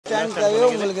Stand தேவையோ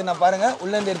உங்களுக்கு நான் பாருங்க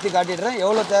உள்ள இருந்து எடுத்து காட்டிடுறேன்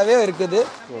எவ்வளவு தேவையோ இருக்குது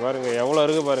பாருங்க எவ்வளவு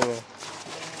இருக்கு பாருங்க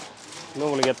இன்னும்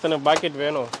உங்களுக்கு எத்தனை பாக்கெட்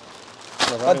வேணும்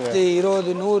 10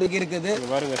 20 100 இருக்குது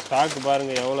பாருங்க ஸ்டாக்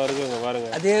பாருங்க எவ்வளவு இருக்குங்க பாருங்க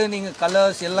அதே நீங்க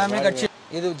கலர்ஸ் எல்லாமே கட்சி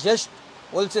இது ஜஸ்ட்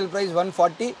ஹோல்சேல் பிரைஸ்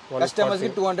 140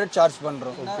 கஸ்டமர்ஸ்க்கு 200 சார்ஜ்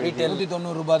பண்றோம் ரீட்டைல்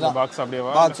 190 ரூபாய் தான் பாக்ஸ் அப்படியே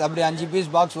பாக்ஸ் அப்படியே 5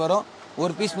 பீஸ் பாக்ஸ் வரும்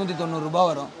ஒரு பீஸ் 190 ரூபாய்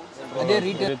வரும் அதே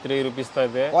ரீட்டைல் 3 rupees தான்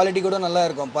இது குவாலிட்டி கூட நல்லா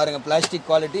இருக்கும் பாருங்க பிளாஸ்டிக்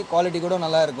குவாலிட்டி கூட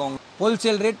நல்லா இருக்கும்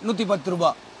ஹோல்சேல் ரேட் 110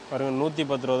 ரூபாய் பாருங்க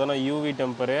 110 ரூபாய் தான யூவி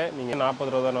டெம்பர் நீங்க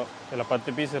 40 ரூபாய் தான இல்ல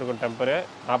 10 பீஸ் இருக்கும் டெம்பர்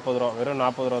 40 ரூபாய் வெறும்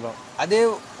 40 ரூபாய் தான் அதே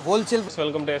wholesale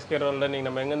welcome to SK Roldan நீங்க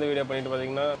நம்ம எங்க இருந்து வீடியோ பண்ணிட்டு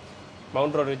பாத்தீங்கன்னா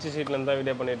மவுண்ட் ரோட் ரிச் சீட்ல இருந்து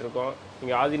வீடியோ பண்ணிட்டு இருக்கோம்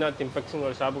இங்க ஆதிநாத் இம்பெக்ஸ்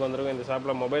ஒரு ஷாப்புக்கு வந்திருக்கோம் இந்த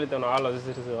ஷாப்ல மொபைல் தேவையான all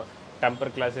accessories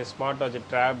temper glass smart watch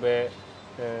drop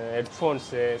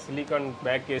headphones silicon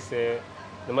back case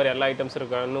இந்த மாதிரி எல்லா ஐட்டம்ஸ்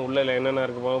இருக்கு இன்னும் உள்ள என்னென்ன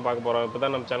இருக்கு போக பார்க்க போறோம்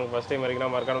இப்பதான் நம்ம சேனல் ஃபர்ஸ்ட் டைம்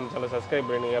வரைக்கும் மறக்காம நம்ம சேனல் சப்ஸ்கிரைப்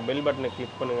பண்ணுங்க பெல் பட்டனை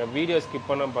கிளிக் பண்ணுங்க வீடியோ ஸ்கிப்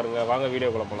பண்ணா பாருங்க வாங்க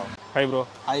வீடியோக்குள்ள போலாம் ஹாய் ப்ரோ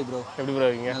எப்படி ப்ரோ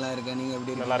இருக்கீங்க நல்லா இருக்கேன் நீங்க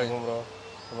எப்படி நல்லா இருக்கேன் ப்ரோ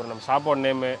அப்புறம் நம்ம ஷாப்போட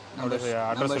நேம் அட்ரஸ்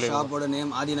சொல்லுங்க ஷாப்போட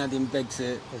நேம் ஆதிநாத் இம்பெக்ஸ்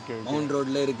மவுண்ட்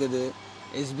ரோட்ல இருக்குது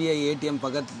SBI ATM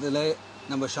பக்கத்துல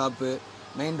நம்ம ஷாப்பு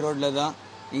மெயின் ரோட்ல தான்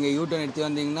நீங்க யூ-டர்ன் எடுத்து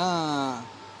வந்தீங்கன்னா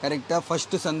கரெக்டா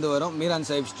ஃபர்ஸ்ட் சந்து வரும் மீரான்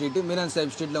சாஹிப்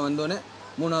ஸ்ட்ரீட்ல வந்தோனே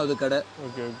மூணாவது கடை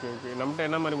ஓகே நம்மட்ட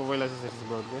என்ன மாதிரி மொபைல் அக்சஸரீஸ்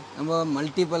ப்ரோ இருக்கு நம்ம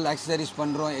மல்டிபிள் அக்சஸரீஸ்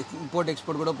பண்றோம் இம்போர்ட்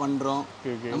எக்ஸ்போர்ட் கூட பண்றோம்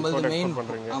நம்மளது மெயின்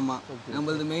ஆமா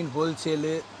நம்மளது மெயின்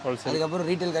ஹோல்சேல் அதுக்கப்புறம்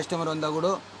ரீட்டைல் கஸ்டமர் வந்தா கூட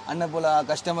அண்ணன் போல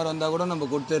கஸ்டமர் வந்தா கூட நம்ம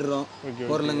கொடுத்துடுறோம்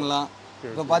பொருளுங்களாம்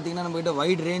இப்போ பார்த்தீங்கன்னா நம்ம கிட்ட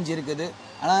வைட் ரேஞ்ச் இருக்குது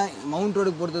ஆனால் மவுண்ட்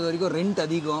ரோடுக்கு பொறுத்த வரைக்கும் ரெண்ட்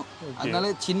அதிகம்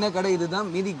அதனால சின்ன கடை இதுதான்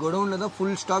மீதி குடவுன்ல தான்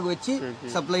ஃபுல் ஸ்டாக் வச்சு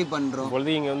சப்ளை பண்றோம்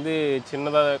பொழுது இங்க வந்து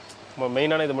சின்னதா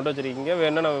மெயினான இது மட்டும் வச்சிருக்கீங்க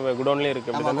வேணா நம்ம குடவுன்லயே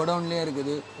இருக்கு நம்ம குடவுன்லயே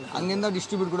இருக்குது அங்கேருந்து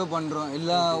டிஸ்ட்ரிபியூட் கூட பண்றோம்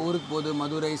எல்லா ஊருக்கு போகுது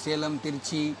மதுரை சேலம்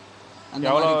திருச்சி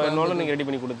எவ்வளவு நீங்க ரெடி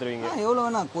பண்ணி கொடுத்துருவீங்க எவ்வளவு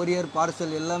வேணா கொரியர்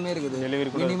பார்சல் எல்லாமே இருக்குது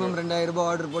மினிமம் 2000 ரூபாய்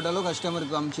ஆர்டர் போட்டாலும்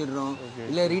கஸ்டமருக்கு அனுப்பிச்சிடுறோம்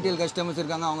இல்ல ரீட்டைல் கஸ்டமர்ஸ்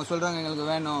இருக்காங்க அவங்க சொல்றாங்க எங்களுக்கு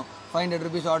வேணும் 500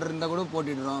 rupees ஆர்டர் இருந்தா கூட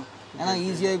போட்டுடுறோம் ஏன்னா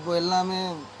ஈஸியா இப்போ எல்லாமே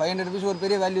 500 rupees ஒரு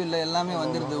பெரிய வேல்யூ இல்லை எல்லாமே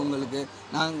வந்துடுது உங்களுக்கு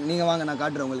நீங்க வாங்க நான்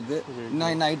காட்டுறேன் உங்களுக்கு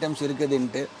என்ன ஐட்டம்ஸ்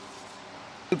இருக்குதுன்ட்டு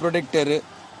ப்ரொடெக்டர்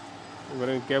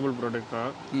கேபிள்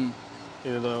ப்ரொடெக்டர்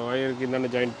இது வயருக்கு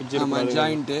இந்த ஜாயிண்ட் பிக்சர்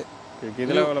ஜாயிண்ட்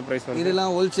இதெல்லாம் எவ்வளவு பிரைஸ் வந்து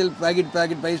இதெல்லாம் ஹோல்சேல்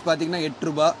பாக்கெட் பிரைஸ் பாத்தீங்கன்னா 8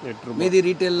 ரூபாய் மீதி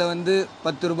ரீட்டைல்ல வந்து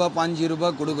 10 ரூபாய் 5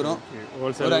 ரூபாய் கொடுக்குறோம்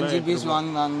ஒரு 5 பீஸ்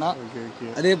வாங்குனாங்கன்னா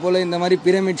அதே போல இந்த மாதிரி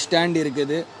பிரமிட் ஸ்டாண்ட்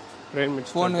இருக்குது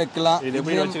ஃபோன் வைக்கலாம் இது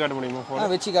எப்படி வச்சு காட்ட முடியுமா ஃபோன்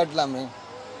வச்சு காட்டலாமே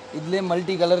இதுலயே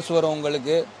மல்டி கலர்ஸ் வரும்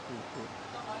உங்களுக்கு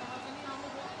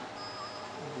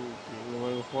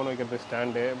ஃபோன் வைக்கிறது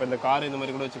ஸ்டாண்டு இப்போ இந்த கார் இந்த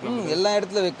மாதிரி கூட வச்சுக்கலாம் எல்லா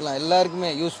இடத்துல வைக்கலாம் எல்லாருக்குமே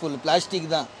யூஸ்ஃபுல்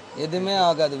பிளாஸ்டிக் தான் எதுவுமே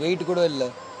ஆகாது வெயிட் கூட இல்லை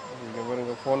இங்கே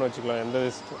பாருங்க ஃபோன் வச்சுக்கலாம் எந்த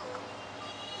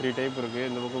 3 டைப் இருக்கு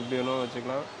இந்த பக்கம் இப்படி வேணும்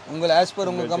வச்சுக்கலாம் உங்கள் ஆஸ் பர்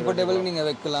உங்கள் கம்ஃபர்டபுள் நீங்கள்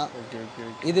வைக்கலாம்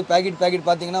இது பாக்கெட்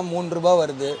பார்த்தீங்கன்னா 3 ரூபாய்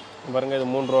வருது பாருங்க இது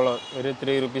 3 ரூபா வெறும்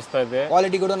 3 rupees தான் இது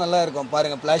குவாலிட்டி கூட நல்லா இருக்கும்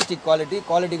பாருங்க பிளாஸ்டிக்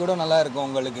குவாலிட்டி கூட நல்லா இருக்கும்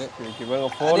உங்களுக்கு பாருங்க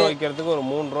ஃபோன் வைக்கிறதுக்கு ஒரு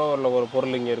 3 ரூபா வரல ஒரு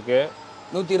பொருள் இங்கே இருக்கு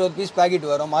 120 பீஸ்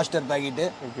பாக்கெட் வரும் மாஸ்டர் பாக்கெட்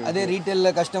அதே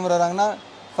ரீட்டைலில் கஸ்டமர் வராங்கன்னா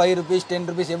 5 rupees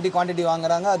 10 rupees எப்படி குவான்டிட்டி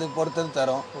வாங்குறாங்க அது பொறுத்தது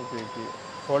தரும்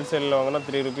ஹோல்சேலில் வாங்கினா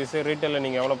 3 rupees ரீட்டைலில்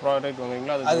நீங்கள் எவ்வளோ ப்ராடக்ட்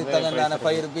வாங்குறீங்களோ அதுக்கு தகுந்தான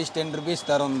 5 rupees 10 rupees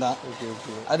தரும் தான்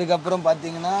அதுக்கப்புறம்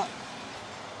பார்த்தீங்கன்னா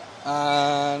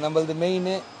நம்மளது மெயின்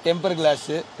டெம்பர் கிளாஸ்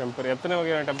எத்தனை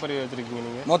வகையான டெம்பர் வச்சிருக்கீங்க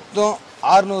நீங்கள் மொத்தம்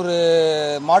 600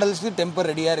 மாடல்ஸ்க்கு டெம்பர்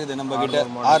ரெடியாக இருக்குது நம்ம கிட்ட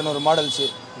 600 மாடல்ஸ்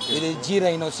இது G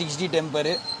Rhino 6D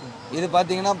டெம்பர் இது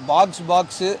பார்த்தீங்கன்னா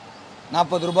பாக்ஸ்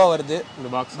 40 ரூபாய் வருது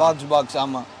பாக்ஸ்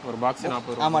ஆமாம் ஒரு பாக்ஸ்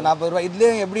 40 ரூபாய் ஆமாம் 40 ரூபாய்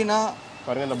இதுலேயே எப்படின்னா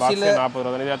பாருங்க இந்த பாக்ஸ் 40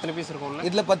 ரூபாய் இது எத்தனை பீஸ் இருக்கும்ல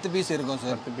இதுல 10 பீஸ் இருக்கும்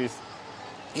சார் 10 பீஸ்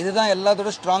இதுதான் எல்லாத்தோட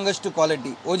strongest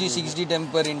quality OG 6D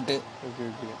temper into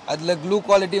அதுல க்ளூ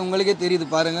குவாலிட்டி உங்களுக்கே தெரியுது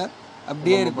பாருங்க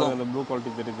அப்படியே இருக்கும் அந்த ப்ளூ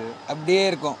குவாலிட்டி தெரியுது அப்படியே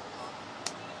இருக்கும்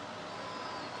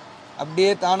அப்படியே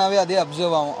தானாவே அதே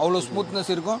அப்சர்வ் ஆகும் அவ்வளோ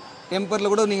ஸ்மூத்னஸ் இருக்கும்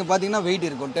டெம்பர்ல கூட நீங்க பாத்தீங்கன்னா வெயிட்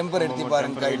இருக்கும் டெம்பர் எடுத்து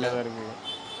பாருங்க கையில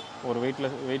ஒரு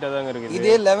வெயிட்டா தான் இருக்கு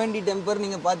இதே 11D டெம்பர்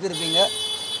நீங்க பாத்திருப்பீங்க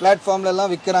பிளாட்ஃபார்ம்ல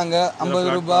எல்லாம் விற்கிறாங்க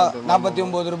 50 ரூபாய்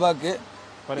 49 ரூபாய்க்கு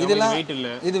இதெல்லாம்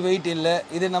இது வெயிட் இல்ல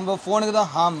இது நம்ம போனுக்கு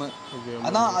தான் ஹார்ம்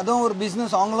அதான் அதுவும் ஒரு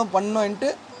பிசினஸ் அவங்களும் பண்ணோன்ட்டு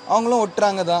அவங்களும்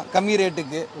ஒட்டுறாங்க தான் கம்மி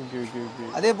ரேட்டுக்கு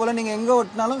அதே போல நீங்க எங்க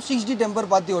ஒட்டினாலும் 6D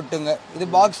டெம்பர் பார்த்து ஒட்டுங்க இது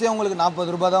பாக்ஸே உங்களுக்கு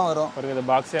 40 ரூபாய் தான் வரும் இந்த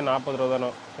பாக்ஸே 40 ரூபாய்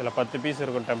தான் இல்ல 10 பீஸ்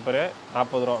இருக்கும் டெம்பர்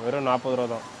 40 ரூபாய் வெறும் 40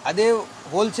 ரூபாய் தான் அதே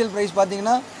ஹோல்சேல் பிரைஸ்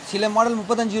பாத்தீங்கன்னா சில மாடல்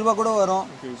 35 ரூபாய் கூட வரும்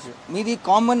மீதி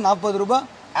காமன் 40 ரூபாய்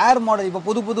ஏர் மாடல்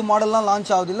இப்போ புது மாடல்லாம்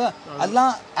லான்ச் ஆகுது இல்ல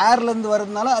அதெல்லாம் ஏர்ல இருந்து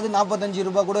வரதுனால அது 45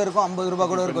 ரூபாய் கூட இருக்கும் 50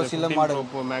 ரூபாய் கூட இருக்கும் சில மாடல்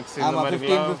ஆமா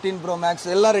 15 Pro Max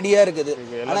எல்லாம் ரெடியா இருக்குது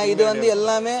ஆனா இது வந்து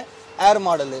எல்லாமே ஏர்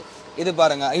மாடல் இது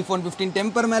பாருங்க ஐபோன் 15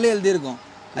 டெம்பர் மேலே எழுதி இருக்கும்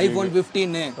ஐபோன்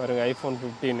 15 பாருங்க iPhone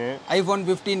 15 iPhone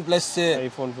 15 plus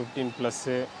iPhone 15 plus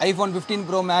iPhone 15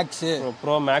 bro maths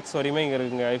bro maths வரையுமே இங்க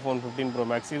இருக்குங்க ஐபோன் 15 ப்ரோ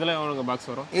மேக்ஸ் இதெல்லாம் எவ்வளவு பாக்ஸ்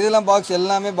வரும் இதெல்லாம் பாக்ஸ்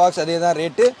எல்லாமே பாக்ஸ் அதே தான்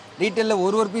ரேட்டு ரீட்டெயில்ல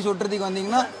ஒரு பீஸ் ஒட்டுறதுக்கு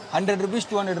வந்தீங்கன்னா 100 rupees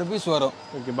 200 rupees வரும்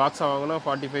ஓகே பாக்ஸா வாங்குனா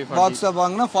 45 பாக்ஸா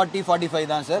வாங்குனா 40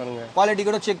 45 தான் சார் குவாலிட்டி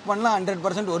கூட செக் பண்ணலாம்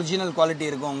 100% ஒரிஜினல் குவாலிட்டி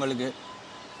இருக்கும் உங்களுக்கு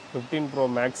 15 ப்ரோ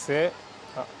மேக்ஸ்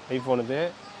ஐபோன் இது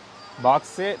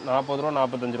பாக்ஸ் 40 ரூபா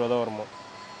 45 ரூபா தான் வருமா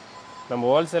நம்ம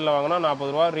ஹோல்சேல்ல வாங்கினா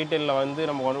 40 ரூபா ரீட்டைல்ல வந்து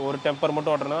நம்ம ஒரு டெம்பர்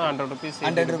மட்டும் ஓட்டறனா 100 rupees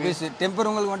 100 rupees டெம்பர்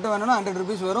உங்களுக்கு மட்டும் வேணும்னா 100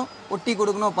 rupees வரும் ஒட்டி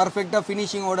கொடுக்கணும் பர்ஃபெக்ட்டா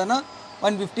ஃபினிஷிங் ஓடனா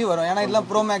 150 வரும் ஏன்னா இதெல்லாம்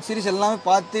ப்ரோ மேக்ஸ் சீரிஸ் எல்லாமே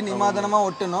பார்த்து நிமாதனமா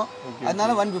ஒட்டணும் அதனால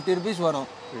 150 rupees வரும்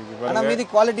ஆனா மீதி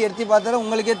குவாலிட்டி எடுத்து பார்த்தால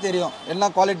உங்களுக்கே தெரியும் என்ன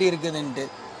குவாலிட்டி இருக்குதுன்னு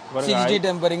 6D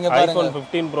டெம்பர் இங்க பாருங்க ஐபோன்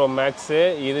 15 ப்ரோ மேக்ஸ்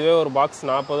இதுவே ஒரு பாக்ஸ்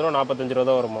 40 ரூபா 45 ரூபா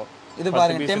தான் வருமா இது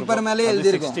பாருங்க டெம்பர் மேலே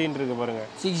எழுதி இருக்கு 16 இருக்கு பாருங்க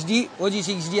 6D OG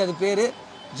 6D அது பேரு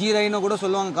G Rhino கூட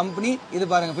சொல்லுவாங்க கம்பெனி இது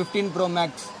பாருங்க 15 ப்ரோ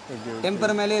மேக்ஸ்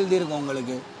டெம்பர் மேலே எழுதி இருக்கும்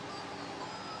உங்களுக்கு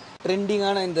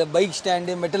ட்ரெண்டிங்கான இந்த bike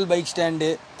stand metal bike stand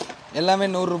எல்லாமே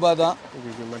 100 ரூபாய் தான்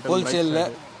ஹோல்சேல்ல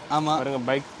ஆமா பாருங்க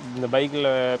பைக் இந்த பைக்ல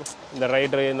இந்த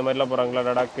ரைடர் இந்த மாதிரி எல்லாம் போறாங்களா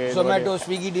லடாக் Zomato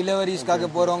Swiggy டெலிவரிஸ்க்காக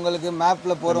போறவங்களுக்கு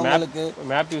மேப்ல போறவங்களுக்கு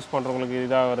மேப் யூஸ் பண்றவங்களுக்கு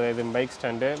இதா ஒரு இது பைக்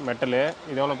ஸ்டாண்ட் மெட்டல்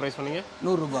இது எவ்வளவு பிரைஸ் சொன்னீங்க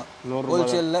 100 ரூபாய்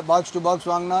ஹோல்சேல்ல பாக்ஸ் டு பாக்ஸ்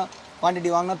வாங்குனா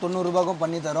குவாண்டிட்டி வாங்குனா 90 ரூபாய்க்கும்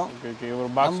பண்ணி தரோம் ஓகே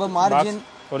ஒரு பாக்ஸ் நம்ம மார்ஜின்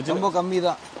ரொம்ப கம்மி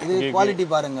தான் இது குவாலிட்டி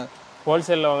பாருங்க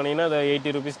ஹோல்சேல்ல வாங்குனீங்கன்னா அது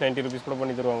 80 rupees 90 rupees கூட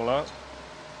பண்ணி தருவாங்களா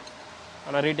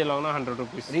ஆனா ரீட்டைல் வாங்குனா 100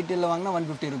 rupees ரீட்டைல்ல வாங்குனா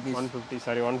 150 rupees 150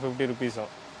 சாரி 150 rupees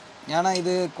ஏன்னா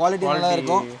இது குவாலிட்டி நல்லா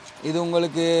இருக்கும் இது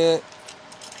உங்களுக்கு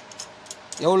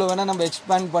எவ்வளவு வேணா நம்ம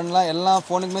எக்ஸ்பேண்ட் பண்ணலாம் எல்லா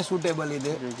ஃபோனுக்குமே சூட்டபிள்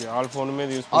இது ஆல் ஃபோனுமே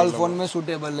யூஸ் பண்ணலாம் ஆல் ஃபோனுமே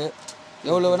சூட்டபிள்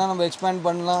எவ்வளவு வேணா நம்ம எக்ஸ்பேண்ட்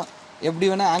பண்ணலாம்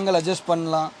எப்படி வேணா ஆங்கிள் அட்ஜஸ்ட்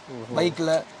பண்ணலாம்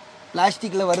பைக்ல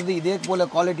பிளாஸ்டிக்ல வருது இதே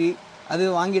போல குவாலிட்டி அது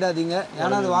வாங்கிடாதீங்க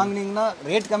ஏன்னா அது வாங்குனீங்கன்னா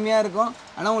ரேட் கம்மியா இருக்கும்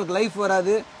ஆனா உங்களுக்கு லைஃப்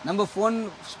வராது நம்ம ஃபோன்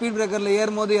ஸ்பீட் பிரேக்கர்ல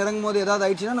ஏறும்போது இறங்கும்போது ஏதாவது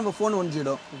ஆயிடுச்சுன்னா நம்ம ஃபோன்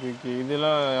ஒன்றிடும்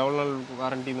இதெல்லாம் எவ்வளவு நாள்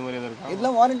வாரண்டி இந்த மாதிரி இருக்கா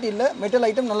இதெல்லாம் வாரண்டி இல்ல மெட்டல்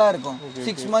ஐட்டம் நல்லா இருக்கும்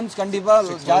 6 months கண்டிப்பா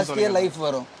ஜாஸ்தியா லைஃப்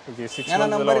வரும்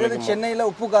ஏன்னா நம்ம இருக்கிறது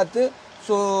சென்னையில உப்பு காத்து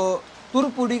ஸோ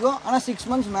துருப்பிடிக்கும் ஆனா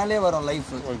 6 months மேலே வரும்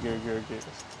லைஃப் ஓகே ஓகே ஓகே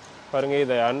பாருங்க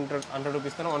இது 100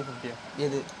 rupees தான 150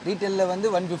 இது ரீட்டைல்ல வந்து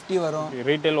 150 வரும்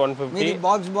ரீட்டைல் 150 மீதி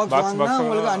பாக்ஸ் வாங்குனா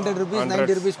உங்களுக்கு 100 rupees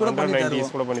 90 rupees கூட பண்ணி தருவோம்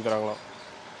 90 கூட பண்ணி தராங்களா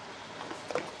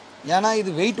ஏனா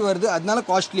இது weight வருது அதனால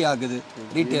காஸ்ட்லி ஆகுது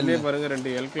ரீட்டைல்ல பாருங்க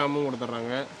ரெண்டு எல் கிளாமும்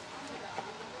கொடுத்துறாங்க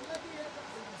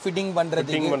ஃபிட்டிங்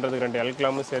பண்றதுக்கு ரெண்டு எல்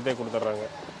கிளாமும் சேர்த்தே கொடுத்துறாங்க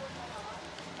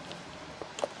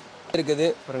இருக்குது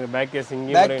பாருங்க பேக் கேசிங்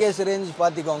ரேஞ்ச்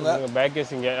பாத்துக்கோங்க பேக்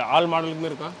கேசிங் ஆல் மாடலுக்குமே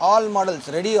இருக்கா all models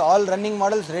ready all running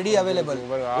models ready available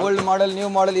volt model new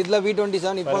model இதுல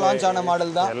V27 இப்போ லான்ச் ஆன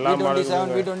மாடல் தான்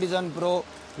V27 Pro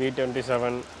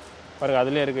V27 பாருங்க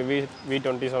அதுலயே இருக்கு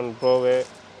V27 Pro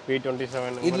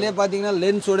V27 இதுலயே பாத்தீங்கன்னா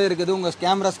லென்ஸோட இருக்குது உங்க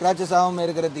கேமரா ஸ்கிராச்சஸ் ஆகாம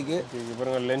இருக்கிறதுக்கு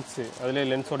பாருங்க லென்ஸ் அதுலயே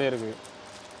லென்ஸோட இருக்கு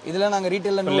இதல நாங்க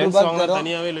ரீட்டைல்ல 100 ரூபாய் தரோம்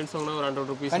தனியாவே லென்ஸ் வாங்குனா ஒரு 100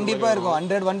 rupees கண்டிப்பா இருக்கும்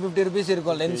 100 150 rupees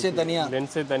இருக்கும் லென்ஸே தனியா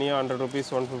 100 rupees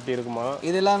 150 இருக்குமா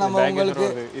இதெல்லாம் நம்ம உங்களுக்கு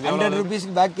 100 rupees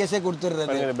பேக் கேஸே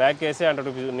கொடுத்துறது இந்த பேக் கேஸே 100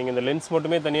 rupees நீங்க இந்த லென்ஸ்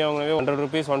மட்டுமே தனியா வாங்குனவே 100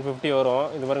 rupees 150 வரும்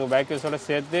இது பாருங்க பேக் கேஸோட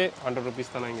சேர்த்து 100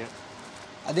 rupees தானங்க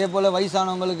அதே போல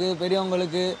வயசானவங்களுக்கு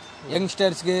பெரியவங்களுக்கு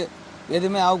யங்ஸ்டர்ஸ்க்கு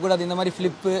எதுமே ஆக கூடாது இந்த மாதிரி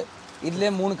ஃபிளிப்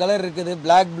இதுலயே 3 கலர் இருக்குது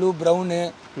Black blue brown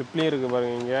ஃபிளிப்லயே இருக்கு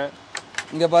பாருங்க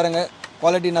இங்க பாருங்க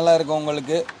குவாலிட்டி நல்லா இருக்கும்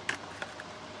உங்களுக்கு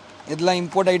இதெல்லாம்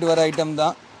இம்போர்ட் ஆயிட்டு வர ஐட்டம்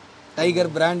தான் டைகர்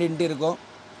பிராண்ட் இன்ட்டு இருக்கும்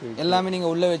எல்லாமே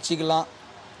நீங்கள் உள்ளே வச்சுக்கலாம்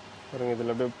பாருங்க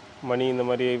இதில் அப்படியே மணி இந்த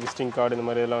மாதிரி விசிட்டிங் கார்டு இந்த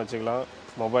மாதிரி எல்லாம் வச்சுக்கலாம்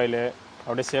மொபைலு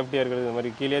அப்படியே சேஃப்டியாக இருக்கிறது இந்த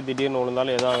மாதிரி கீழே திடீர்னு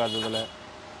விழுந்தாலும் எதுவும் ஆகாது இதில்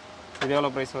இது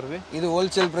எவ்வளோ ப்ரைஸ் வருது இது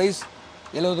ஹோல்சேல் ப்ரைஸ்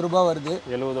 70 ரூபாய் வருது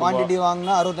குவான்டிட்டி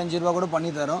வாங்கினா 65 ரூபாய் கூட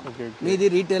பண்ணி தரோம்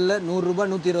மீதி ரீட்டைலில் 100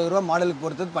 ரூபாய் 120 ரூபாய் மாடலுக்கு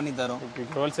பொறுத்தது பண்ணி தரோம்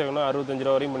ஹோல்சேல்னா 65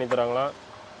 ரூபா வரையும் பண்ணி தராங்களா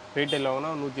ரீட்டைல் வாங்கினா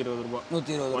 120 ரூபாய்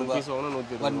 120 ரூபாய் பீஸ் வாங்கினா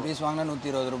 120 ஒன் பீஸ் வாங்கினா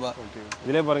 120 ரூபாய்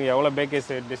இதிலே பாருங்க எவ்வளோ பேக் கேஸ்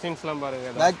டிசைன்ஸ்லாம்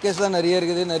பாருங்க பேக் கேஸ்லாம் நிறைய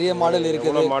இருக்குது நிறைய மாடல்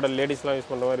இருக்குது மாடல் லேடிஸ்லாம் யூஸ்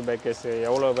பண்ணுற மாதிரி பேக் கேஸ்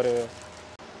எவ்வளோ பாருங்க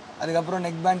அதுக்கப்புறம்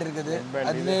நெக் பேண்ட் இருக்குது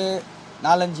அதுலேயே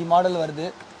 4-5 மாடல் வருது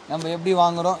நம்ம எப்படி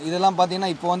வாங்குறோம் இதெல்லாம் பார்த்தீங்கன்னா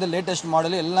இப்போ வந்து லேட்டஸ்ட்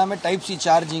மாடல் எல்லாமே டைப் சி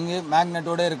சார்ஜிங்கு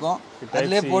மேக்னெட்டோட இருக்கும்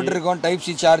அதுலேயே போட்டிருக்கோம் type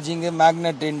C charging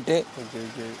magnet into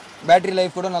battery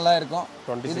life கூட நல்லா இருக்கும்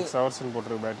 26 hours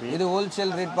போட்டிருக்கு பேட்டரி இது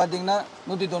ஹோல்சேல் ரேட் பார்த்தீங்கன்னா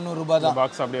 190 ரூபாய் தான்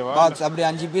பாக்ஸ் அப்படியே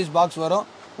 5 பீஸ் பாக்ஸ் வரும்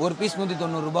ஒரு பீஸ்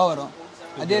 190 ரூபாய் வரும்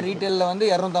அதே ரீட்டைலில் வந்து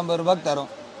 250 ரூபாய்க்கு தரும்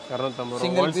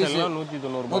சிங்கிள் பீஸ்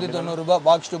 190 ரூபாய்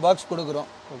பாக்ஸ் டு பாக்ஸ் கொடுக்குறோம்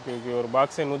ஓகே ஓகே ஒரு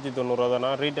பாக்ஸே 190 ரூபா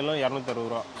தானா ரீட்டைலும் 260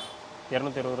 ரூபா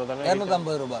 220 ரூபா தானே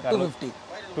 250 ரூபாய்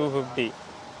 250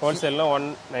 ஹோல்சேல்ல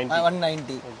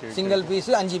 190 சிங்கிள் பீஸ்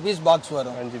 5 பீஸ் பாக்ஸ்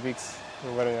வரும் 5 பீஸ்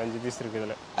பாருங்க 5 பீஸ் இருக்கு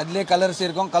இதுல. அதுலயே கலர்ஸ்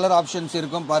இருக்கும், கலர் ஆப்ஷன்ஸ்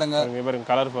இருக்கும் பாருங்க. இங்க பாருங்க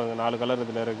கலர் பாருங்க 4 கலர்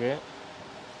இதுல இருக்கு.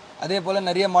 அதே போல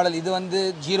நிறைய மாடல். இது வந்து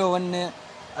 01,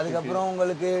 அதுக்கப்புறம்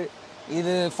உங்களுக்கு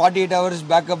இது 48 ஹவர்ஸ்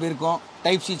பேக்கப் இருக்கும்,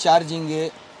 type C charging,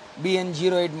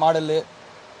 BN08 model.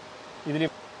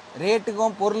 இதுலேயும்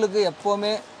ரேட்டுக்கும் பொருளுக்கு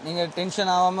எப்போவுமே நீங்கள்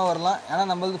டென்ஷன் ஆகாமல் வரலாம். ஏன்னா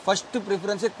நம்மளுக்கு ஃபஸ்ட்டு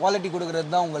ப்ரிஃபரன்ஸே குவாலிட்டி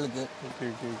கொடுக்குறது தான் உங்களுக்கு. Okay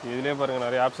okay okay. இதுலேயே பாருங்கள்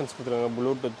நிறைய ஆப்ஷன்ஸ் கொடுத்துருக்காங்க.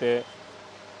 ப்ளூடூத்து,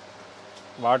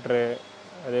 வாட்ரு,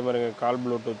 அதே மாதிரிங்க கால்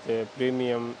ப்ளூடூத்து,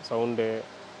 ப்ரீமியம் சவுண்டு,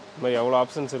 இந்த மாதிரி எவ்வளோ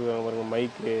ஆப்ஷன்ஸ் இருக்காங்க பாருங்கள்.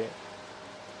 மைக்கு,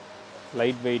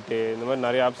 லைட் வெயிட்டு, இந்த மாதிரி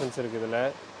நிறைய ஆப்ஷன்ஸ் இருக்குது இதில்.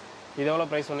 இது எவ்வளோ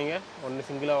ப்ரைஸ் சொன்னீங்க? ஒன்று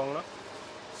சிங்கிளாக வாங்கினா?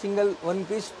 சிங்கிள் 1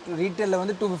 பீஸ் ரீட்டெயிலில்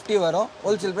வந்து 250 வரும்,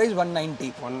 ஹோல்சேல் ப்ரைஸ் 190.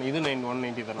 இது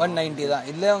 190 தான். 190 தான்.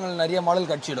 இதில் உங்களுக்கு நிறைய மாடல்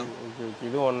கிடச்சிடும். Okay okay.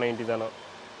 இது 190 தானா?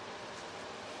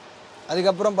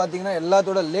 அதுக்கப்புறம் பார்த்தீங்கன்னா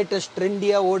எல்லாத்தோட லேட்டஸ்ட்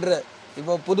ட்ரெண்டியாக ஓடுற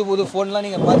இப்போ புது புது ஃபோன்லாம்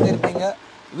நீங்கள் பார்த்துருப்பீங்க.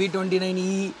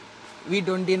 V29e,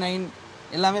 V29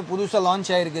 எல்லாமே புதுசாக லான்ச்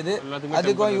ஆகிருக்குது.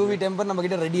 அதுக்கும் யூவி டெம்பர்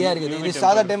நம்மக்கிட்ட ரெடியாக இருக்குது. இது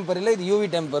சாதா டெம்பர் இல்லை, இது யூவி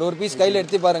டெம்பர். ஒரு பீஸ் கையில்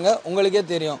எடுத்து பாருங்கள், உங்களுக்கே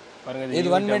தெரியும்.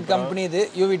 இது ஒன்மேட் கம்பெனி. இது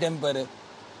யூவி டெம்பர்.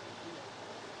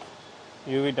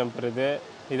 யூவி டெம்பர் இது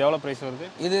எவ்வளோ ப்ரைஸ் வருது?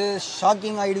 இது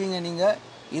ஷாக்கிங் ஆகிடுவீங்க நீங்கள்.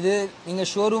 இது நீங்கள்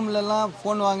ஷோரூம்லலாம்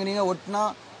ஃபோன் வாங்குனீங்க ஒட்டினா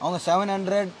அவங்க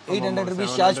 700-800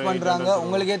 ருபீஸ் சார்ஜ் பண்ணுறாங்க.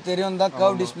 உங்களுக்கே தெரியும் தான்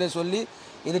கர்வ் டிஸ்பிளே சொல்லி.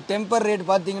 இது டெம்பர் ரேட்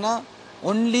பார்த்தீங்கன்னா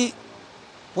ஒன்லி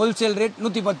ஹோல்சேல் ரேட்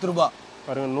 110 ரூபா.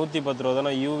 பாருங்க 110 ரூபா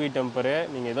தானே யூவி டெம்பரு.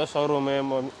 நீங்கள் ஏதோ ஷோரூமு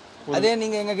அதே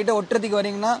நீங்கள் எங்ககிட்ட ஒட்டுறதுக்கு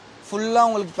வரீங்கன்னா ஃபுல்லாக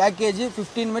உங்களுக்கு பேக்கேஜ்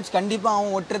 15 மினிட்ஸ் கண்டிப்பாக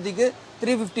ஆகும். ஒட்டுறதுக்கு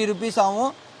 350 ருபீஸ்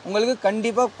ஆகும். உங்களுக்கு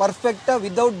கண்டிப்பாக பர்ஃபெக்டாக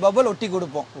வித்தவுட் பபுள் ஒட்டி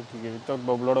கொடுப்போம். ஓகே. வித்தவுட்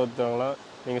பபுளோட ஒத்துவாங்களா?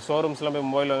 நீங்கள் ஷோரூம்ஸ்லாம் போய்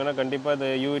மொபைல் வாங்கினா கண்டிப்பாக இந்த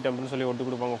யூவி டெம்பர்னு சொல்லி ஒட்டி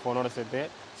கொடுப்பாங்க ஃபோனோட சேர்த்து.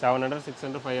 700,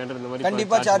 600, 500 இந்த மாதிரி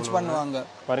கண்டிப்பாக சார்ஜ் பண்ணுவாங்க.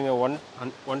 பாருங்க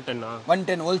 110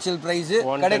 110 ஹோல்சேல் ப்ரைஸு.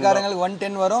 கடைக்காரங்களுக்கு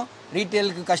 110 வரும்.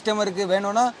 ரீட்டெயிலுக்கு கஸ்டமருக்கு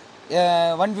வேணும்னா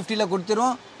 150ல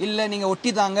கொடுத்துரும். இல்லை நீங்கள்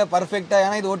ஒட்டி தாங்க பர்ஃபெக்டாக.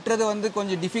 ஏன்னா இது ஒட்டுறது வந்து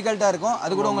கொஞ்சம் டிஃபிகல்ட்டாக இருக்கும்.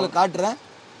 அது கூட உங்களுக்கு காட்டுறேன்.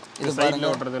 இது பாருங்க,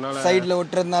 சைடில்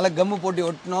ஒட்டுறதுனால கம்மு போட்டு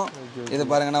ஒட்டணும். இது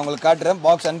பாருங்க, நான் உங்களுக்கு காட்டுறேன்.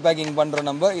 பாக்ஸ் அன்பேக்கிங் பண்ணுறோம்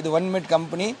நம்ம. இது ஒன்மேட்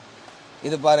கம்பெனி.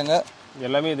 இது பாருங்க,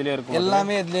 எல்லாமே இதுலேயே இருக்கும்.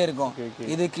 எல்லாமே இதுலேயே இருக்கும்.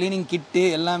 இது கிளீனிங் கிட்டு,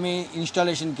 எல்லாமே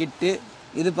இன்ஸ்டாலேஷன் கிட்டு.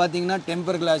 இது பார்த்தீங்கன்னா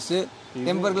டெம்பர் கிளாஸு.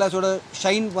 டெம்பர் கிளாஸோட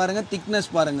ஷைன் பாருங்க,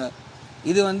 திக்னஸ் பாருங்க.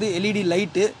 இது வந்து எல்இடி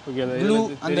லைட்டு, க்ளூ,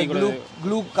 அந்த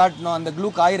க்ளூ காட்டணும், அந்த க்ளூ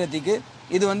காயறதுக்கு.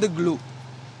 இது வந்து க்ளூ,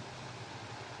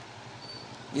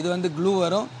 இது வந்து க்ளூ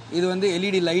வரும். இது வந்து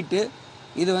எல்இடி லைட்டு.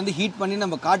 இது வந்து ஹீட் பண்ணி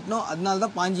நம்ம காட்டணும். அதனால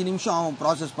தான் 5 நிமிஷம் ஆகும்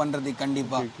ப்ராசஸ் பண்ணுறதுக்கு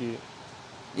கண்டிப்பாக.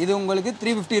 இது உங்களுக்கு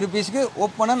 350 ருபீஸ்க்கு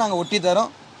ஓப்பனாக நாங்கள் ஒட்டி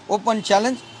தரோம். ஓப்பன்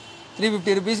சேலஞ்ச்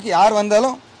 350 ருபீஸ்க்கு யார்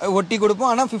வந்தாலும் ஒட்டி கொடுப்போம்.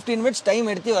 ஆனால் 15 மினிட்ஸ் டைம்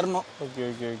எடுத்து வரணும். Okay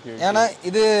okay okay. ஏன்னா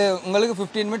இது உங்களுக்கு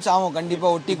 15 மினிட்ஸ் ஆகும்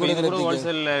கண்டிப்பாக ஒட்டி கொடுக்குறதுக்கு.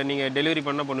 ஹோல்சேலில் நீங்கள் டெலிவரி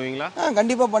பண்ணுவீங்களா?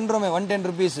 கண்டிப்பாக பண்ணுறோமே. 110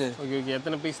 ருபீஸ். Okay okay.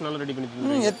 எத்தனை பீஸ்னாலும் ரெடி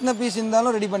பண்ணி எத்தனை பீஸ்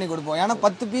இருந்தாலும் ரெடி பண்ணி கொடுப்போம். ஏன்னா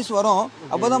 10 பீஸ் வரும்.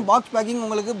 அப்போ தான் பாக்ஸ் பேக்கிங்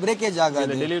உங்களுக்கு பிரேக்கேஜ்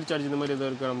ஆகாது. டெலிவரி சார்ஜ் இந்த மாதிரி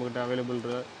எதாவது இருக்குது நம்மகிட்ட அவைலபிள்?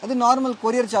 அது normal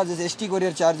courier charges, ST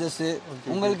courier charges.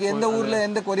 உங்களுக்கு எந்த ஊரில்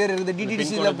எந்த கொரியர் இருக்குது,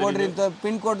 DTDCயில் போடுற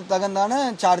pincode தகுந்தான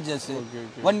charges.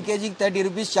 1 kg 30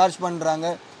 rupees charge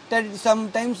பண்ணுறாங்க.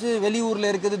 சம்டைம்ஸ் வெளியூரில்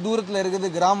இருக்குது, தூரத்தில் இருக்குது,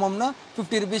 கிராமம்னா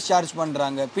 50 ருபீஸ் சார்ஜ்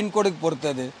பண்ணுறாங்க பின்கோடுக்கு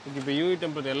பொறுத்தது. இப்போ யூவி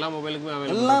டெம்பர் எல்லா மொபைலுக்குமே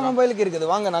எல்லா மொபைலுக்கு இருக்குது.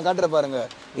 வாங்க நான் காட்டுற பாருங்க.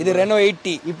 இது ரெனோ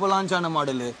 80 இப்போ லான்ச் ஆன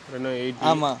மாடலு. ரெனோ 80.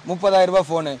 ஆமாம், 30,000 ரூபாய்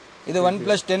ஃபோனு. இது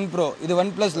OnePlus 10 Pro, இது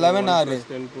OnePlus 11R,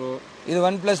 இது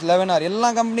OnePlus 11R.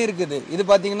 எல்லா கம்பெனி இருக்குது. இது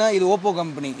பார்த்தீங்கன்னா இது ஓப்போ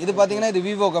கம்பெனி. இது பார்த்தீங்கன்னா இது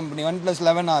விவோ கம்பெனி. OnePlus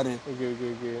 11R.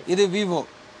 இது விவோ.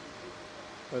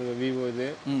 விவோ இது.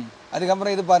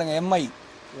 அதுக்கப்புறம் இது பாருங்க MI.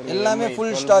 எல்லாமே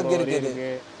ஃபுல் ஸ்டாக் இருக்குது.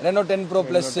 ரெனோ 10 Pro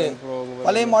Plus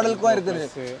பழைய மாடலுக்கும் இருக்குது.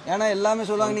 ஏன்னா எல்லாமே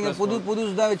சொல்லுவாங்க நீங்க புதுசு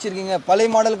தான் வச்சிருக்கீங்க. பழைய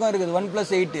மாடலுக்கும் இருக்குது. OnePlus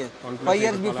 8 5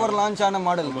 இயர்ஸ் பிஃபோர் லான்ச் ஆன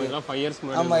மாடல்.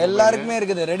 ஆமா, எல்லாருக்குமே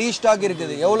இருக்குது. ரெடி ஸ்டாக்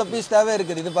இருக்குது. எவ்வளவு பீஸ் தேவை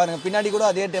இருக்குது. இது பாருங்க, பின்னாடி கூட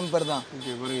அதே டெம்பர் தான்.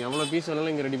 எவ்வளவு பீஸ்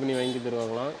வேணாலும் இங்க ரெடி பண்ணி வாங்கி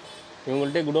தருவாங்களாம்.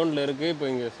 இவங்கள்ட்ட குடோன்ல இருக்கு. இப்போ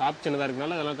இங்க ஷாப் சின்னதா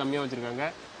இருக்கனால அதெல்லாம் கம்மியா வச்சிருக்காங்க.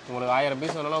 உங்களுக்கு 1000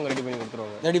 பீஸ் வேணாலும் அவங்க ரெடி பண்ணி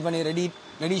கொடுத்துருவாங்க.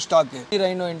 Ready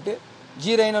stock.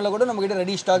 G-Rhinoல கூட நம்ம கிட்ட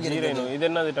ரெடி ஸ்டாக் இருக்கு. இது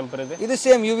என்னது டெம்பர்? இது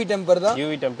சேம் யூவி டெம்பர் தான்.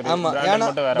 UV temper. ஆமா, ஏன்னா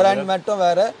பிராண்ட் மட்டும்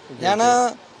வேற. ஏன்னா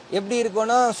எப்படி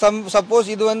இருக்கும்னா சப்போஸ்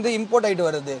இது வந்து இம்போர்ட் ஆயிட்டு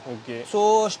வருது. சோ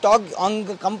ஸ்டாக்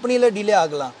அங்க கம்பெனில டிலே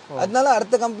ஆகலாம். அதனால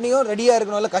அடுத்த கம்பெனியும் ரெடியா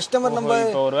இருக்கணும்ல. கஸ்டமர் நம்ம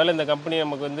ஒருவேளை இந்த கம்பெனி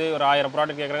நமக்கு வந்து ஒரு 1000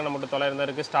 ப்ராடக்ட் கேக்குறாங்க, நம்ம 900 தான்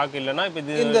இருக்கு, ஸ்டாக் இல்லனா இப்போ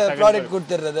இந்த ப்ராடக்ட்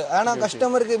கொடுத்துறது. ஆனா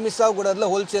கஸ்டமருக்கு மிஸ் ஆக கூடாதுல.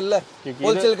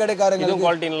 ஹோல்சேல் கடைக்காரங்க. இது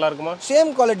குவாலிட்டி நல்லா இருக்குமா?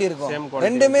 சேம் குவாலிட்டி இருக்கும்.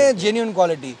 ரெண்டுமே ஜெனியூன்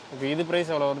குவாலிட்டி. இது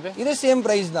பிரைஸ் எவ்வளவு வருது? இது சேம்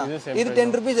பிரைஸ் தான். இது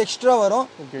 10 ரூபீஸ் எக்ஸ்ட்ரா வரும்.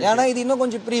 ஏன்னா இது இன்னும்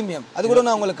கொஞ்சம் பிரீமியம். அது கூட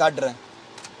நான் உங்களுக்கு காட்டுறேன்.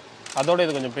 அதோட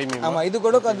இது கொஞ்சம் பிரீமியம். ஆமா, இது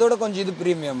கூட அதோட கொஞ்சம் இது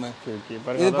பிரீமியம்.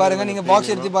 இது பாருங்க, நீங்க பாக்ஸ்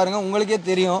எடுத்து பாருங்க, உங்களுக்கே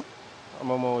தெரியும்.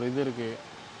 ஆமாமா, ஒரு இது இருக்கு.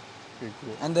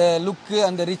 அந்த லுக்,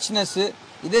 அந்த ரிச்னஸ்.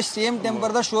 இதே சேம்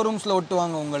டெம்பர் தான் ஷோரூம்ஸ்ல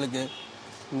ஒட்டுவாங்க உங்களுக்கு.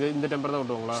 இந்த டெம்பர் தான்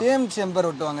ஒட்டுவாங்களா? Same temper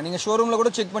ஒட்டுவாங்க. நீங்க ஷோரூம்ல கூட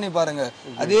செக் பண்ணி பாருங்க.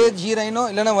 அதே ஜீரைனோ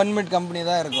இல்லனா 1 மினிட் கம்பெனி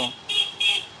தான் இருக்கும்.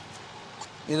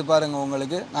 இது பாருங்க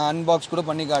உங்களுக்கு நான் அன்பாக்ஸ் கூட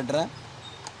பண்ணி காட்டுறேன்.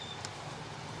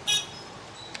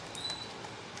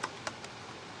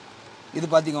 இது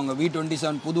பாத்தீங்க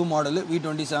V27 புது மாடல்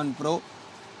V27 Pro.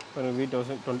 பாருங்க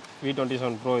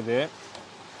V27 Pro இது.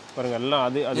 பாருங்க எல்லாம்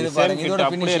அது சேம் இதோட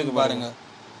ஃபினிஷிங் பாருங்க.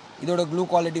 இதோட க்ளூ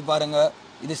குவாலிட்டி பாருங்க.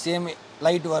 இது சேம்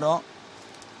லைட் வரும்.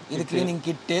 இது க்ளீனிங்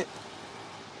கிட்.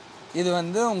 இது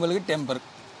வந்து உங்களுக்கு டெம்பர்.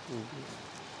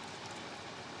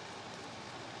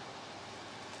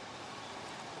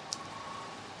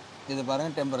 இது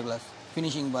பாருங்க டெம்பர் கிளாஸ்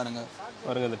ஃபினிஷிங் பாருங்க.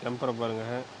 பாருங்க இந்த டெம்பரை பாருங்க.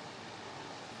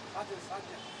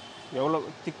 எவ்வளவு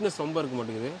திக்னஸ் ரொம்ப இருக்க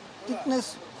மாட்டேங்குது. திக்னஸ்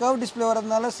கர்வ் டிஸ்ப்ளே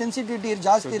வரதுனால சென்சிட்டிவிட்டி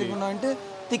ஜாஸ்தி இருக்கணும்ட்டு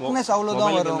திக்னஸ்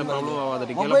அவ்வளவுதான் வரும்.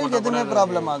 மொபைலுக்கு எதுவுமே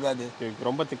ப்ராப்ளம் ஆகாது.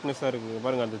 ரொம்ப திக்னஸா இருக்கு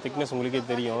பாருங்க. அந்த திக்னஸ் உங்களுக்கே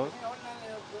தெரியும்.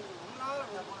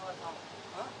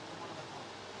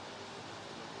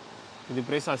 இது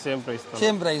பிரைஸ் சேம் பிரைஸ் தான்.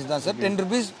 சேம் பிரைஸ் தான் சார். 10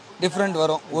 rupees டிஃபரண்ட்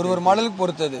வரும். ஒரு மாடலுக்கு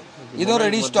பொறுத்தது. இதுவும்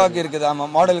ரெடி ஸ்டாக் இருக்குது. ஆமா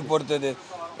மாடலுக்கு பொறுத்தது.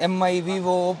 MI,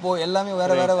 Vivo, Oppo எல்லாமே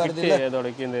வேற வேற வருது இல்ல. இதோட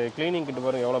இந்த க்ளீனிங் கிட்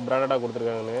பாருங்க எவ்வளவு பிராண்டடா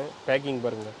கொடுத்திருக்காங்கன்னு. பேக்கிங்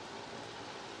பாருங்க.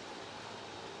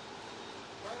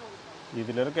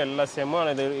 இதுல இருக்க எல்லா சேமா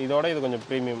இதோட இது கொஞ்சம்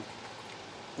பிரீமியம்.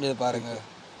 இது பாருங்க.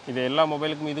 இது எல்லா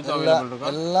மொபைலுக்கும் இதுக்கு அவேலபிள்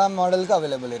இருக்கா? எல்லா மாடலுக்கு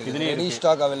அவேலபிள் இருக்கு. ரெடி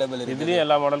ஸ்டாக் அவேலபிள் இருக்கு. இதுலயே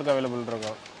எல்லா மாடலுக்கும் அவேலபிள்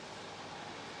இருக்கா?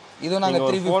 இது நாங்க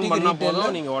 350 பண்ணா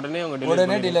போதும். நீங்க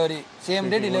உடனே டெலிவரி சேம்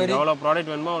டே டெலிவரி. எவ்வளவு ப்ராடக்ட்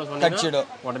வேணுமோ அவங்க சொன்னீங்கன்னா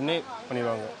உடனே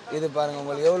பண்ணிடுவாங்க. இது பாருங்க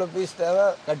உங்களுக்கு எவ்வளவு பீஸ் தேவை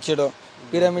கட்சிடும்.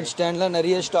 பிரமிட் ஸ்டாண்ட்ல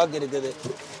நிறைய ஸ்டாக் இருக்குது.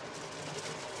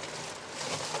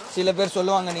 சில பேர்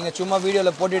சொல்லுவாங்க நீங்க சும்மா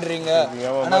வீடியோல போட்டுடுறீங்க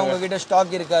ஆனா உங்ககிட்ட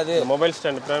ஸ்டாக் இருக்காது. மொபைல்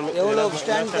ஸ்டாண்ட் எவ்வளவு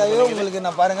ஸ்டாண்ட் தேவையோ உங்களுக்கு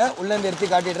நான் பாருங்க உள்ள இருந்து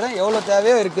எடுத்து காட்டிடுறேன். எவ்வளவு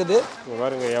தேவையோ இருக்குது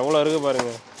பாருங்க. எவ்வளவு இருக்கு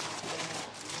பாருங்க.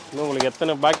 இன்னும் உங்களுக்கு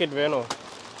எத்தனை பாக்கெட் வேணும்?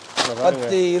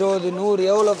 10, 20, 100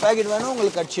 எவ்வளவு பாக்கெட் வேணும்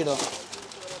உங்களுக்கு கட்சிடும்.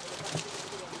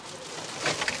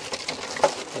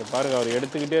 பாருங்க அவர்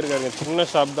எடுத்துக்கிட்டே இருக்காங்க. சின்ன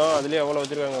ஷாப் தான் அதுலயே எவ்வளவு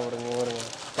வச்சிருக்காங்க பாருங்க.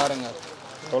 பாருங்க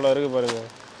எவ்வளவு இருக்கு பாருங்க.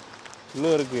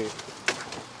 இன்னும்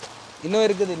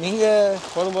இருக்குது. நீங்க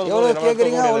எவ்வளவு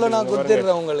கேக்குறீங்க அவ்வளவு நான்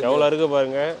கொடுத்துறேன் உங்களுக்கு. எவ்வளவு இருக்கு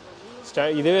பாருங்க.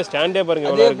 இதுவே ஸ்டாண்டே பாருங்க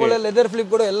எவ்வளவு இருக்கு. அதே போல லெதர்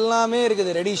ஃபிளிப் கூட எல்லாமே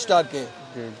இருக்குது ரெடி ஸ்டாக்.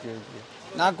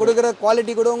 நான் கொடுக்குற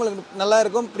குவாலிட்டி கூட உங்களுக்கு நல்லா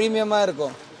இருக்கும். பிரீமியமா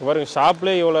இருக்கும். பாருங்க ஷாப்ல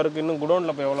எவ்வளவு இருக்கு. இன்னும்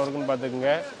குடோன்ல போய் எவ்வளவு இருக்குன்னு பாத்துக்கங்க.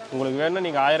 உங்களுக்கு வேணா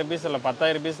நீங்க 1000 பீஸ் இல்ல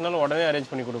 10000 பீஸ்னாலும் உடனே அரேஞ்ச்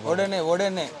பண்ணி கொடுப்போம்.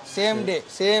 உடனே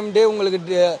சேம் டே உங்களுக்கு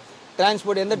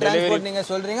டிரான்ஸ்போர்ட் எந்த டிரான்ஸ்போர்ட் நீங்க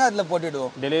சொல்றீங்க அதுல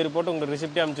போட்டுடுவோம். டெலிவரி போட்டு உங்களுக்கு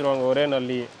ரிசிப்ட் அனுப்பிச்சிடுவாங்க ஒரே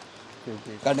நாள்லயே.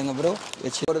 காட்டுங்க ப்ரோ.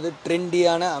 வெச்சு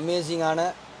ட்ரெண்டியான அமேசிங்கான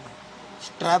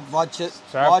ஸ்ட்ராப்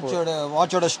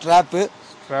வாட்சோட ஸ்ட்ராப்.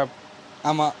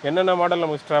 ஆமா என்னென்ன மாடல்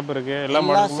நமக்கு ஸ்ட்ராப் இருக்கு?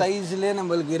 எல்லா சைஸ்லயே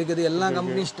நமக்கு இருக்குது. எல்லா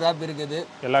கம்பெனி ஸ்ட்ராப் இருக்குது.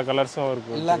 எல்லா கலர்ஸும்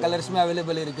இருக்கு. எல்லா கலர்ஸுமே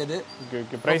அவேலபிள் இருக்குது.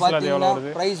 பிரைஸ்ல எவ்வளவு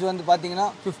வருது? பிரைஸ் வந்து பாத்தீங்கன்னா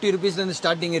 50 ரூபீஸ்ல இருந்து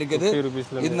ஸ்டார்டிங் இருக்குது.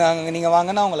 இது நீங்க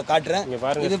வாங்குனா உங்களுக்கு காட்டுறேன்.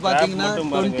 இது பாத்தீங்கன்னா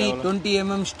 20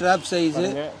 mm ஸ்ட்ராப் சைஸ்.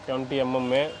 20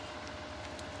 mm.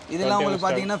 இதெல்லாம் உங்களுக்கு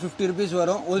பாத்தீங்கன்னா 50 ரூபீஸ்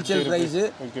வரும் ஹோல்சேல் பிரைஸ்.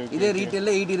 இதே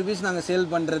ரீட்டைல்ல 80 ரூபீஸ் நாங்க சேல்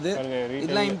பண்றது.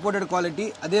 இதெல்லாம் இம்போர்ட்டட் குவாலிட்டி.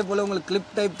 அதே போல உங்களுக்கு கிளிப்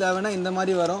டைப் தேவைனா இந்த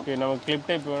மாதிரி வரும். நமக்கு கிளிப்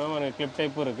டைப் வேணும். நமக்கு கிளிப்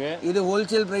டைப்பும் இருக்கு. இது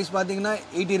ஹோல்சேல் பிரைஸ் பாத்தீங்கன்னா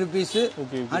 80 ரூபீஸ்.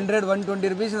 100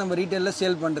 120 ரூபீஸ் நம்ம ரீட்டைல்ல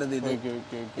சேல் பண்றது இது.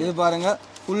 இது பாருங்க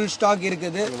ஃபுல் ஸ்டாக்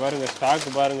இருக்குது. பாருங்க ஸ்டாக்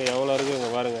பாருங்க எவ்வளவு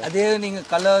இருக்கு பாருங்க. அதே நீங்க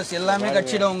கலர்ஸ் எல்லாமே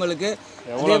கட்சிடும் உங்களுக்கு.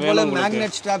 அதே போல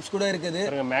மேக்னெட் ஸ்ட்ராப்ஸ் கூட இருக்குது.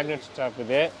 பாருங்க மேக்னெட் ஸ்ட்ராப்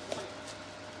இது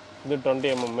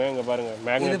 20 mm. இங்க பாருங்க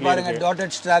மேக்னெட். இது பாருங்க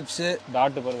டாட்டட் ஸ்ட்ராப்ஸ்.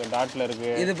 டாட் பாருங்க டாட்ல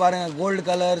இருக்கு. இது பாருங்க கோல்ட்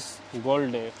கலர்ஸ்.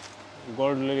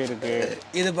 கோல்ட்ல இருக்கு.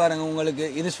 இது பாருங்க உங்களுக்கு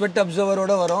இது ஸ்வெட்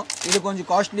அப்சர்வரோட வரும். இது கொஞ்சம்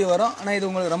காஸ்ட்லி வரும். ஆனா இது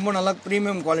உங்களுக்கு ரொம்ப நல்ல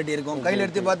பிரீமியம் குவாலிட்டி இருக்கும். கையில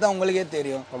எடுத்து பார்த்தா உங்களுக்கே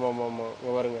தெரியும். ஆமா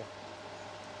இங்க பாருங்க.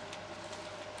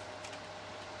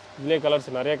 இதுல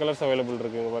கலர்ஸ் நிறைய கலர்ஸ் அவேலபிள்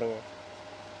இருக்கு. இங்க பாருங்க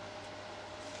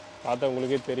பார்த்தா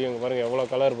உங்களுக்கே தெரியும். இங்க பாருங்க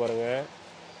எவ்வளவு கலர் பாருங்க.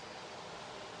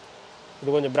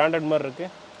 இது கொஞ்சம் பிராண்டட் மாதிரி இருக்கு.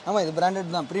 ஆமா இது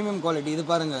பிராண்டட் தான். Premium quality. இது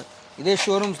பாருங்க இதே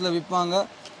ஷோரூம்ஸ்ல விற்பாங்க.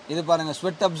 இது பாருங்க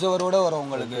ஸ்வெட் அப்சர்வரோட வரும்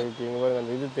உங்களுக்கு. இங்க பாருங்க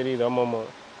அந்த இது தெரியுது. ஆமா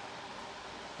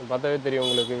பார்த்தாவே தெரியும்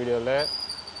உங்களுக்கு வீடியோல.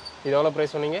 இது எவ்வளவு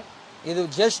பிரைஸ் சொன்னீங்க? இது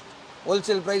ஜஸ்ட்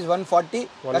ஹோல்சேல் பிரைஸ் 140.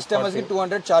 கஸ்டமர்ஸ்க்கு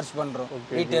 200 சார்ஜ் பண்றோம்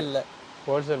ரீட்டைல்ல.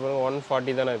 ஹோல்சேல் பாருங்க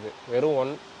 140 தானே. இது வெறும்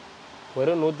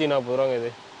 140 ரூபாங்க.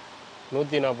 இது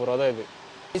 140 ரூபா தான். இது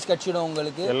சைஸ் கட்சிடும்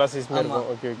உங்களுக்கு. எல்லா சைஸ்மே இருக்கும்.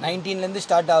 ஓகே 19ல இருந்து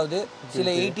ஸ்டார்ட் ஆகுது.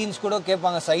 சில 18s கூட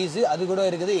கேட்பாங்க சைஸ். அது கூட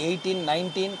இருக்குது. 18,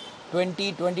 19, 20,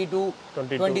 22,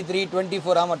 23,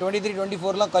 24. ஆமா 23,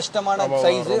 24லாம் கஷ்டமான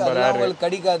சைஸ். அதெல்லாம் உங்களுக்கு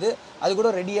கிடைக்காது. அது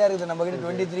கூட ரெடியா இருக்குது நம்ம கிட்ட.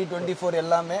 23, 24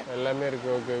 எல்லாமே இருக்கு.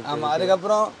 ஓகே ஆமா. அதுக்கு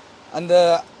அப்புறம் அந்த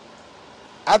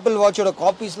ஆப்பிள் வாட்சோட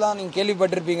காப்பீஸ்லாம் நீங்க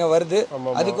கேள்விப்பட்டிருப்பீங்க வருது.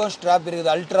 அதுக்கும் ஸ்ட்ராப்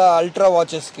இருக்குது. அல்ட்ரா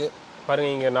வாட்சஸ்க்கு. பாருங்க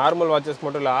இங்க நார்மல் வாட்சஸ்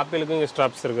மட்டும் இல்ல ஆப்பிளுக்கு இங்க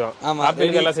ஸ்ட்ராப்ஸ் இருக்கு ஆமா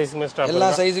ஆப்பிளுக்கு எல்லா சைஸுமே ஸ்ட்ராப் எல்லா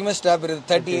சைஸுமே ஸ்ட்ராப் இருக்கு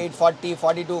 38 40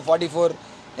 42 44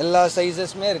 எல்லா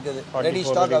சைஸஸ்மே இருக்குது ரெடி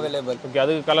ஸ்டாக் அவைலபிள் ஓகே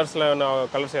அதுக்கு கலர்ஸ்ல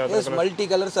colours S multi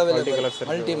colours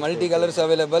available multi colours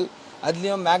available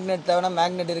அதுலயும் மேக்னெட் தேவனா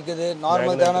மேக்னெட் இருக்குது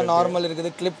நார்மல் தேவனா நார்மல்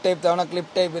இருக்குது கிளிப் டைப் தேவனா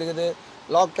கிளிப் டைப் இருக்குது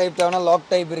லாக் டைப் தேவனா லாக்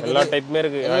டைப் இருக்குது எல்லா டைப்புமே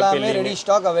இருக்கு எல்லாமே ரெடி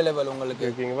ஸ்டாக் அவைலபிள் உங்களுக்கு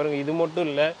ஓகே இங்க பாருங்க இது மட்டும்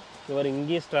இல்ல இங்க பாருங்க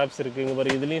இங்கேயும் ஸ்ட்ராப்ஸ் இருக்கு இங்க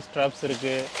பாருங்க இதுலயும் ஸ்ட்ராப்ஸ்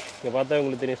இருக்கு இங்க பார்த்தா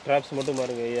உங்களுக்கு தெரியும் ஸ்ட்ராப்ஸ் மட்டும்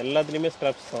பாருங்க எல்லாத்துலயுமே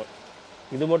ஸ்ட்ராப்ஸ் தான்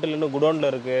இது மட்டும் இல்ல இன்னும்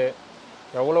குடோன்ல இருக்கு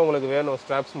எவ்வளவு உங்களுக்கு வேணும்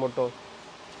ஸ்ட்ராப்ஸ் மட்டும்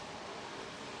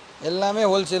எல்லாமே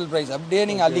ஹோல்சேல் பிரைஸ் அப்படியே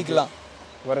நீங்க அள்ளிக்கலாம்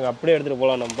பாருங்க அப்படியே எடுத்துட்டு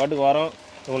போலாம் நம்ம பாட்டுக்கு வரோம்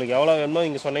உங்களுக்கு எவ்வளோ வேணுமோ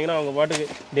இங்கே சொன்னீங்கன்னா அவங்க பாட்டுக்கு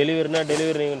டெலிவரினா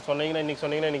டெலிவரி நீங்கள் சொன்னீங்கன்னா இன்றைக்கி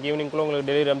சொன்னீங்கன்னா இன்றைக்கி ஈவினிங்குள்ளே உங்களுக்கு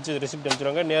டெலிவரி அனுப்பிச்சு ரிசிப்ட்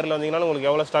அனுப்பிச்சிடுவாங்க நேரில் வந்தீங்கன்னா உங்களுக்கு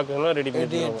எவ்வளோ ஸ்டாக் வேணுமோ ரெடி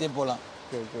பண்ணி போகலாம்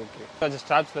ஓகே ஓகே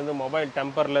ஸ்டாப்ஸ்லேருந்து மொபைல்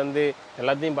டெம்பர்லேருந்து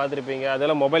எல்லாத்தையும் பார்த்துருப்பீங்க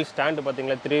அதெல்லாம் மொபைல் ஸ்டாண்டு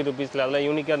பார்த்தீங்களா 3 rupeesல அதெல்லாம்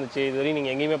யூனிக்காக இருந்துச்சு இது வரையும்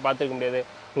நீங்கள் எங்கேயுமே பார்த்துருக்க முடியாது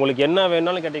உங்களுக்கு என்ன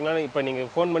வேணாலும் கேட்டிங்கன்னா இப்போ நீங்கள்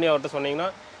ஃபோன் பண்ணி அவர்கிட்ட சொன்னீங்கன்னா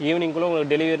ஈவினிங்குள்ளே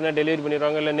உங்களுக்கு டெலிவரினா டெலிவரி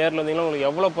பண்ணிடுவாங்க இல்லை நேரில் வந்தீங்கன்னா உங்களுக்கு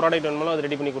எவ்வளோ ப்ராடக்ட் வேணுமோ அதை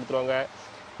ரெடி பண்ணி கொடுத்துருவாங்க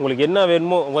உங்களுக்கு என்ன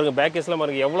வேணுமோ உங்களுக்கு பேக்கேஜ்லாம்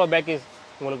பாருங்க எவ்வளோ பேக்கேஜ்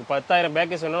உங்களுக்கு 10,000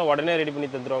 பேக்கேஜ் வேணாலும் உடனே ரெடி பண்ணி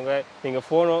தந்துடுவாங்க நீங்கள்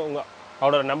ஃபோனோ உங்கள்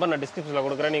அவரோட நம்பர் நான் டிஸ்கிரிப்ஷனில்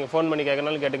கொடுக்குறேன் நீங்கள் ஃபோன் பண்ணி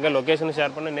கேட்கறனாலும் கேட்டுங்க லொக்கேஷன்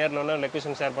ஷேர் பண்ணி நேரில்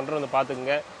லொக்கேஷன் ஷேர் பண்ணுறேன் வந்து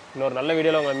பார்த்துக்குங்க இன்னொரு நல்ல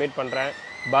வீடியோவில் உங்களை மீட் பண்ணுறேன்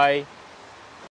பாய்